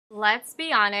let's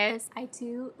be honest, I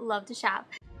do love to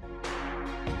shop.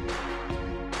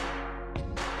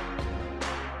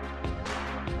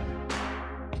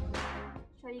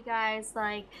 Show you guys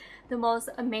like the most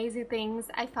amazing things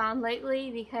I found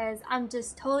lately because I'm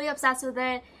just totally obsessed with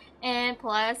it. And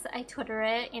plus I Twitter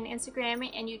it and Instagram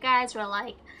it, and you guys were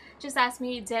like, just ask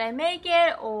me, did I make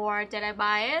it or did I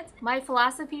buy it? My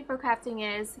philosophy for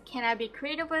crafting is, can I be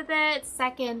creative with it?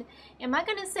 Second, am I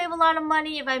gonna save a lot of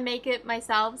money if I make it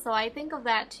myself? So I think of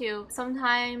that too.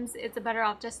 Sometimes it's better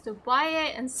off just to buy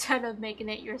it instead of making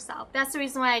it yourself. That's the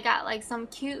reason why I got like some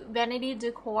cute vanity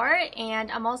decor, and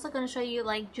I'm also gonna show you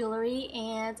like jewelry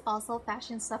and also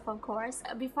fashion stuff, of course.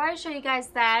 Before I show you guys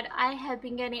that, I have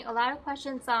been getting a lot of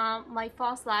questions on my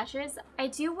false lashes. I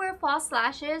do wear false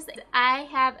lashes. I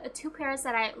have two pairs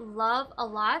that I love a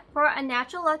lot. For a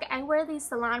natural look, I wear these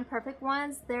Salon Perfect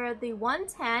ones. They're the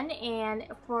 110, and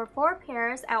for 4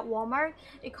 pairs at Walmart,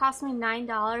 it cost me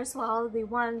 $9, while the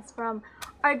ones from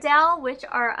Ardell, which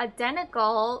are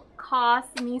identical,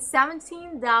 cost me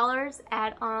 $17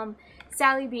 at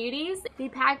Sally Beauty's. The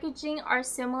packaging are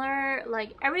similar,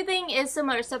 like everything is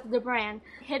similar except the brand.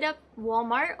 Hit up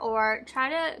Walmart or try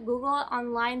to Google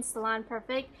online Salon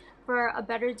Perfect for a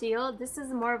better deal. This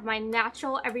is more of my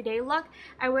natural everyday look.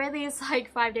 I wear these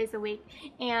like 5 days a week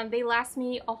and they last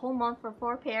me a whole month for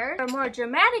 4 pairs. For a more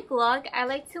dramatic look, I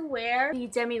like to wear the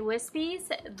Demi Wispies.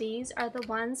 These are the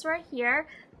ones right here.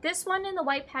 This one in the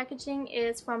white packaging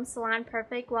is from Salon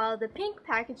Perfect, while the pink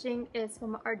packaging is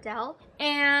from Ardell.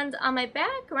 And on my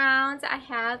background, I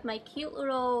have my cute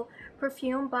little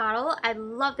perfume bottle. I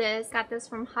love this. Got this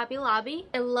from Hobby Lobby.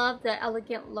 I love the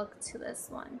elegant look to this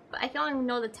one. But I don't even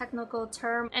know the technical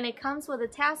term. And it comes with a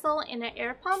tassel and an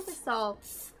air pump. So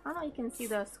I don't know if you can see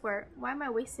the squirt. Why am I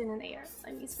wasting in the air?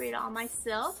 Let me spray it on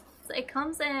myself. So it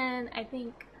comes in, I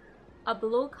think, a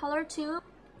blue color tube.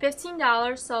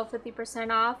 $15, so 50%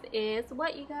 off is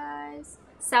what, you guys?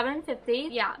 $7.50.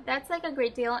 Yeah, that's like a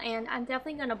great deal, and I'm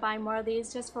definitely gonna buy more of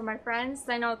these just for my friends.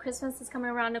 I know Christmas is coming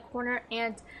around the corner,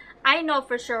 and I know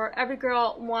for sure every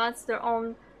girl wants their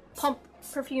own pump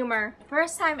perfumer.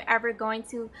 First time ever going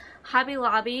to Hobby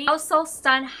Lobby. I was so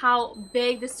stunned how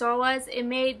big the store was. It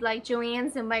made like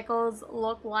Joann's and Michael's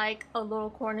look like a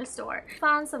little corner store.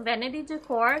 Found some vanity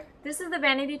decor. This is the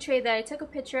vanity tray that I took a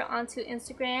picture onto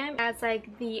Instagram. It has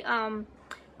like the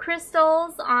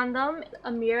crystals on them,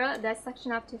 a mirror that's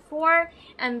sectioned up to 4,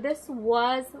 and this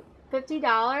was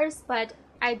 $50, but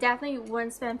I definitely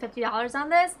wouldn't spend $50 on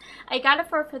this. I got it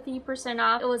for 50%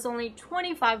 off. It was only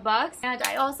 25 bucks. And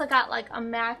I also got like a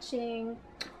matching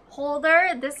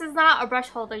holder. This is not a brush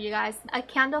holder, you guys. A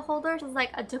candle holder. This is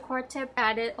like a decor tip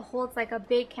that it holds like a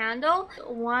big candle.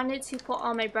 Wanted to put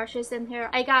all my brushes in here.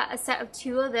 I got a set of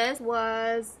 2 of this.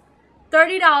 Was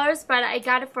 $30, but I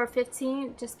got it for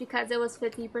 $15 just because it was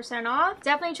 50% off.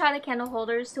 Definitely try the candle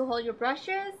holders to hold your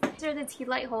brushes. These are the tea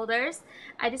light holders.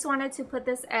 I just wanted to put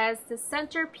this as the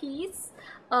centerpiece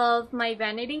of my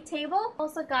vanity table.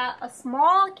 Also got a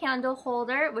small candle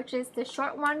holder, which is the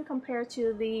short one compared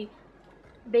to the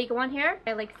big one here.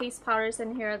 I like face powders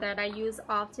in here that I use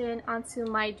often onto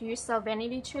my do-yourself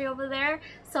vanity tray over there.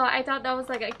 So I thought that was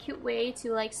like a cute way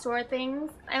to like store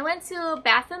things. I went to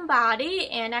Bath and Body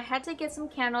and I had to get some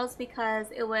candles because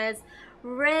it was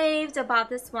raved about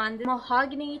this one, the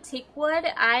Mahogany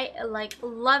Teakwood. I like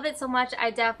love it so much. I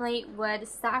definitely would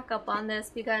stock up on this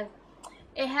because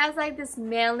it has like this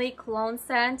manly cologne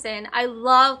scent, and I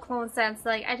love cologne scents.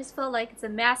 Like I just feel like it's a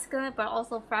masculine but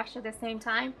also fresh at the same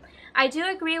time. I do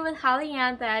agree with Holly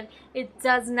Ann that it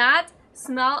does not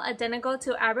smell identical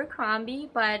to Abercrombie,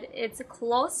 but it's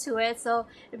close to it. So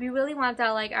if you really want that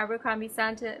like Abercrombie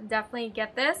scent, definitely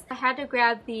get this. I had to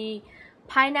grab the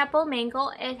pineapple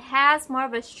mango. It has more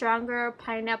of a stronger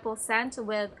pineapple scent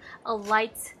with a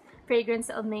light fragrance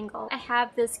of mango. I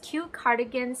have this cute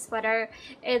cardigan sweater.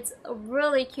 It's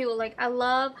really cute. Like I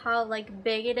love how like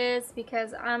big it is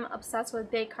because I'm obsessed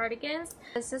with big cardigans.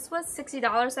 This was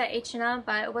 $60 at H&M,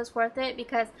 but it was worth it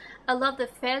because I love the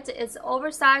fit. It's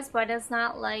oversized, but it's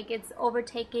not like it's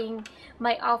overtaking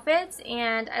my outfits,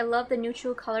 and I love the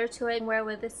neutral color to it and wear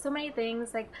with it so many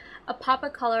things like a pop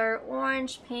of color,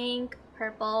 orange, pink,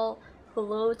 purple,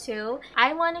 blue too.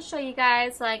 I want to show you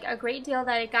guys like a great deal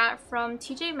that I got from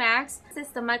TJ Maxx. This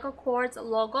is the Michael Kors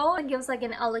logo. It gives like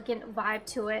an elegant vibe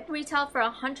to it. Retail for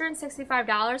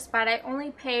 $165, but I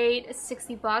only paid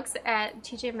 60 bucks at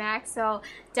TJ Maxx, so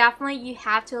definitely you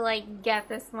have to like get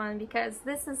this one because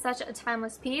this is such a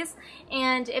timeless piece.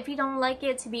 And if you don't like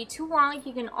it to be too long,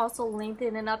 you can also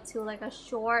lengthen it up to like a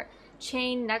short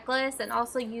chain necklace and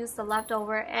also use the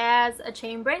leftover as a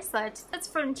chain bracelet. It's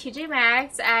from TJ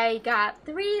Maxx. I got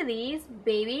 3 of these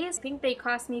babies. I think they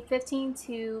cost me $15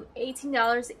 to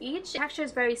 $18 each. The texture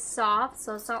is very soft,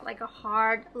 so it's not like a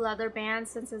hard leather band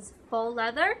since it's faux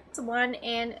leather. It's one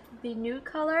in the nude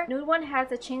color. Nude one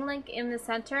has a chain link in the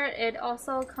center. It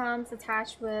also comes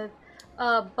attached with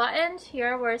a button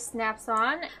here where it snaps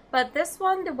on, but this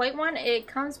one, the white one, it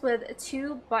comes with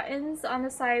 2 buttons on the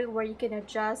side where you can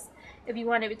adjust if you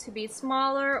want it to be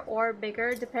smaller or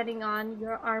bigger depending on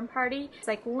your arm party. It's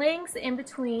like links in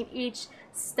between each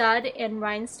stud and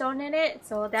rhinestone in it,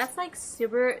 so that's like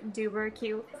super duper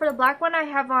cute. For the black one I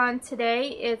have on today,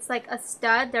 it's like a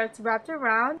stud that's wrapped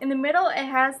around. In the middle it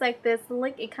has like this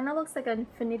link. It kind of looks like an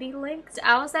infinity link. So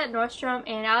I was at Nordstrom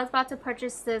and I was about to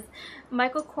purchase this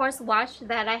Michael Kors watch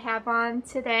that I have on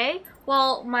today.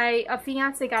 Well, my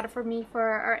fiance got it for me for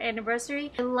our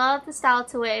anniversary. I love the style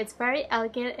to it. It's very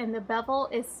elegant and the bevel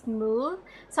is smooth.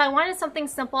 So I wanted something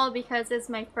simple because it's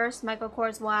my first Michael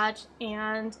Kors watch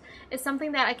and it's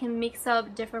something that I can mix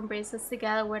up different bracelets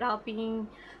together without being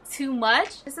too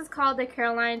much. This is called the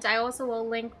Carolines. I also will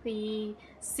link the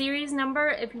series number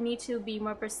if you need to be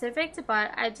more specific,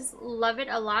 but I just love it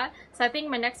a lot. So I think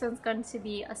my next one's going to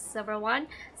be a silver one.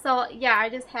 So yeah, I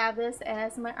just have this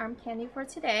as my arm candy for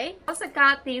today. I also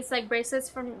got these like bracelets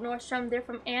from Nordstrom. They're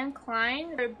from Anne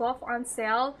Klein. They're both on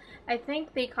sale. I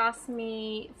think they cost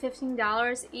me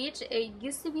 $15 each. It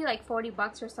used to be like 40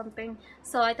 bucks or something,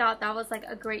 so I thought that was like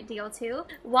a great deal too.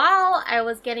 While I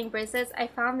was getting bracelets, I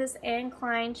found this Anne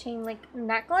Klein chain link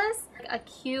necklace. A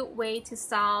cute way to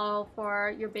style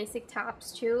for your basic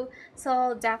tops too,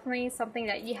 so definitely something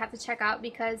that you have to check out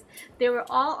because they were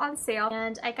all on sale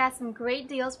and I got some great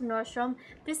deals from Nordstrom.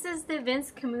 This is the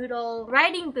Vince Camuto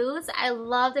riding boots. I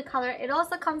love the color. It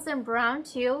also comes in brown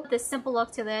too. The simple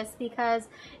look to this because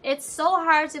it's so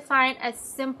hard to find a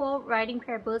simple riding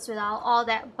pair of boots without all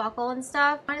that buckle and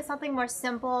stuff. I wanted something more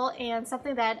simple and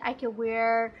something that I could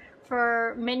wear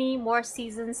for many more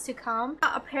seasons to come.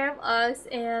 A pair of Uggs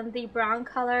in the brown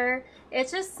color.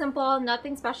 It's just simple,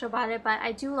 nothing special about it, but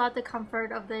I do love the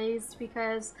comfort of these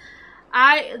because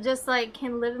I just like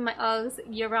can live in my Uggs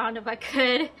year round if I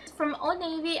could. From Old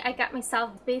Navy, I got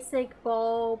myself basic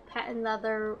bow patent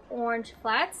leather orange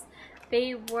flats.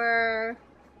 They were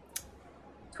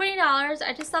 $20.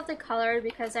 I just love the color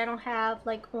because I don't have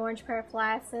like orange pair of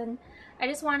flats and I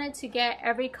just wanted to get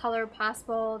every color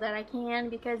possible that I can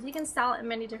because you can style it in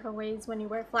many different ways when you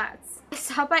wear flats. I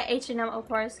stopped by H&M, of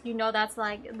course. You know that's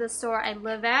like the store I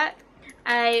live at.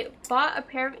 I bought a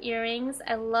pair of earrings.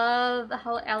 I love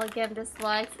how elegant this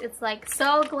looks. It's like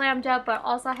so glammed up but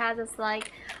also has this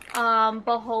like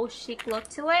boho chic look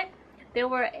to it. They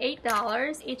were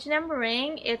 $8. H&M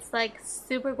ring, it's like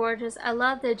super gorgeous. I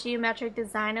love the geometric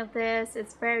design of this.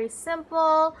 It's very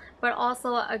simple but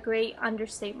also a great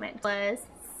understatement. It was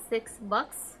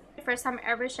 $6. First time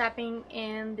ever shopping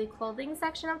in the clothing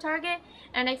section of Target,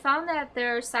 and I found that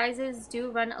their sizes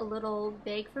do run a little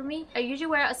big for me. I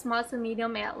usually wear a small to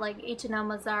medium at like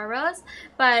H&M or Zara's,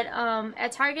 but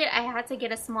at Target I had to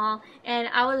get a small, and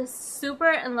I was super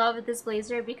in love with this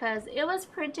blazer because it was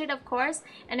printed, of course,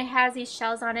 and it has these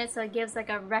shells on it, so it gives like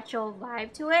a retro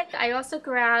vibe to it. I also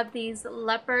grabbed these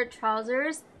leopard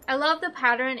trousers. I love the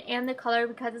pattern and the color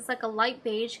because it's like a light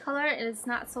beige color and it's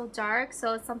not so dark,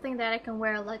 so it's something that I can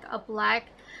wear like a black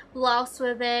blouse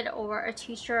with it or a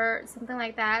t-shirt, something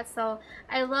like that. So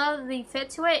I love the fit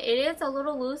to it. It is a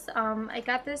little loose. I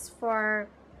got this for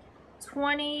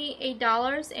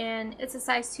 $28 and it's a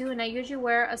size 2 and I usually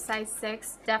wear a size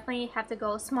 6. Definitely have to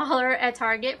go smaller at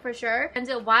Target for sure. And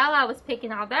so while I was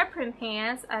picking out that print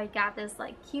pants, I got this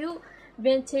like cute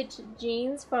vintage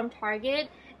jeans from Target.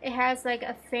 It has like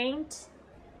a faint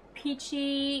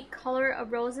peachy color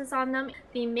of roses on them,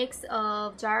 the mix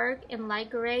of dark and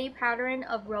light gray pattern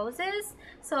of roses.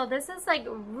 So this is like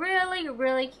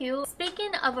really cute.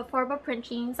 Speaking of affordable print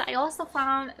jeans, I also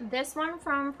found this one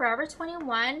from Forever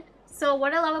 21. So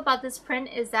what I love about this print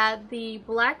is that the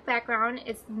black background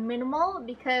is minimal,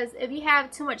 because if you have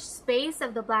too much space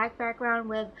of the black background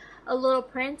with a little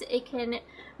print, it can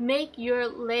make your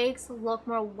legs look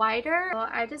more wider. So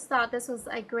I just thought this was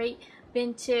a great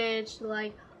vintage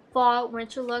like fall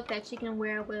winter look that you can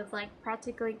wear with like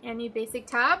practically any basic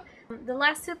top. The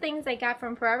last two things I got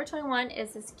from Forever 21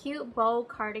 is this cute bow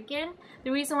cardigan.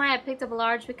 The reason why I picked up a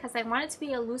large because I want it to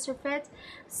be a looser fit,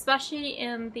 especially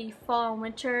in the fall and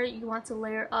winter. You want to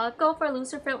layer up. Go for a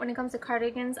looser fit when it comes to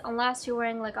cardigans unless you're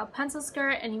wearing like a pencil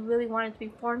skirt and you really want it to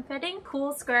be form-fitting.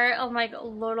 Cool skirt. I'm like a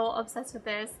little obsessed with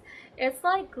this. It's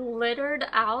like glittered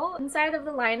out. Inside of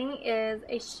the lining is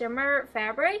a shimmer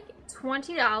fabric,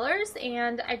 $20,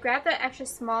 and I grabbed that extra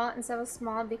small instead of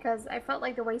small because I felt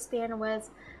like the waistband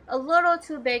was a little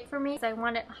too big for me. I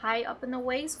want it high up in the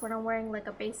waist when I'm wearing like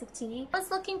a basic tee. I was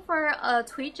looking for a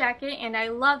tweed jacket and I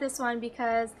love this one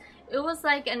because it was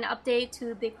like an update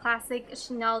to the classic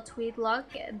Chanel tweed look.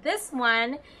 This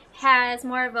one has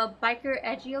more of a biker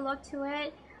edgy look to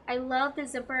it. I love the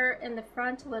zipper in the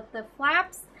front with the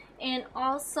flaps and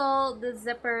also the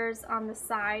zippers on the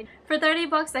side. For 30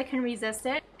 bucks, I can resist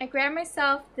it. I grabbed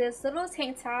myself this little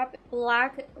tank top,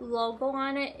 black logo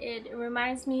on it. It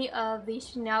reminds me of the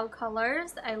Chanel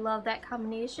colors. I love that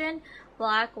combination,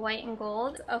 black, white, and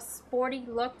gold. A sporty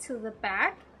look to the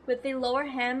back. With the lower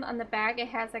hem on the back, it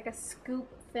has like a scoop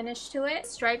finish to it.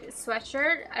 Striped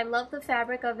sweatshirt. I love the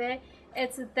fabric of it.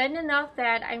 It's thin enough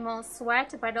that I won't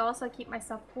sweat, but also keep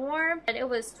myself warm. And it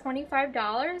was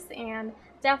 $25, and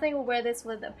definitely will wear this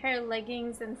with a pair of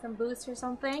leggings and some boots or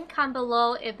something. Comment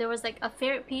below if there was like a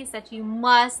favorite piece that you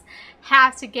must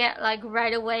have to get like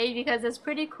right away because it's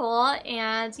pretty cool.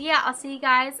 And yeah, I'll see you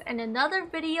guys in another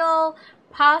video,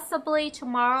 possibly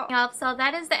tomorrow. So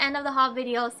that is the end of the haul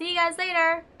video. See you guys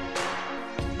later.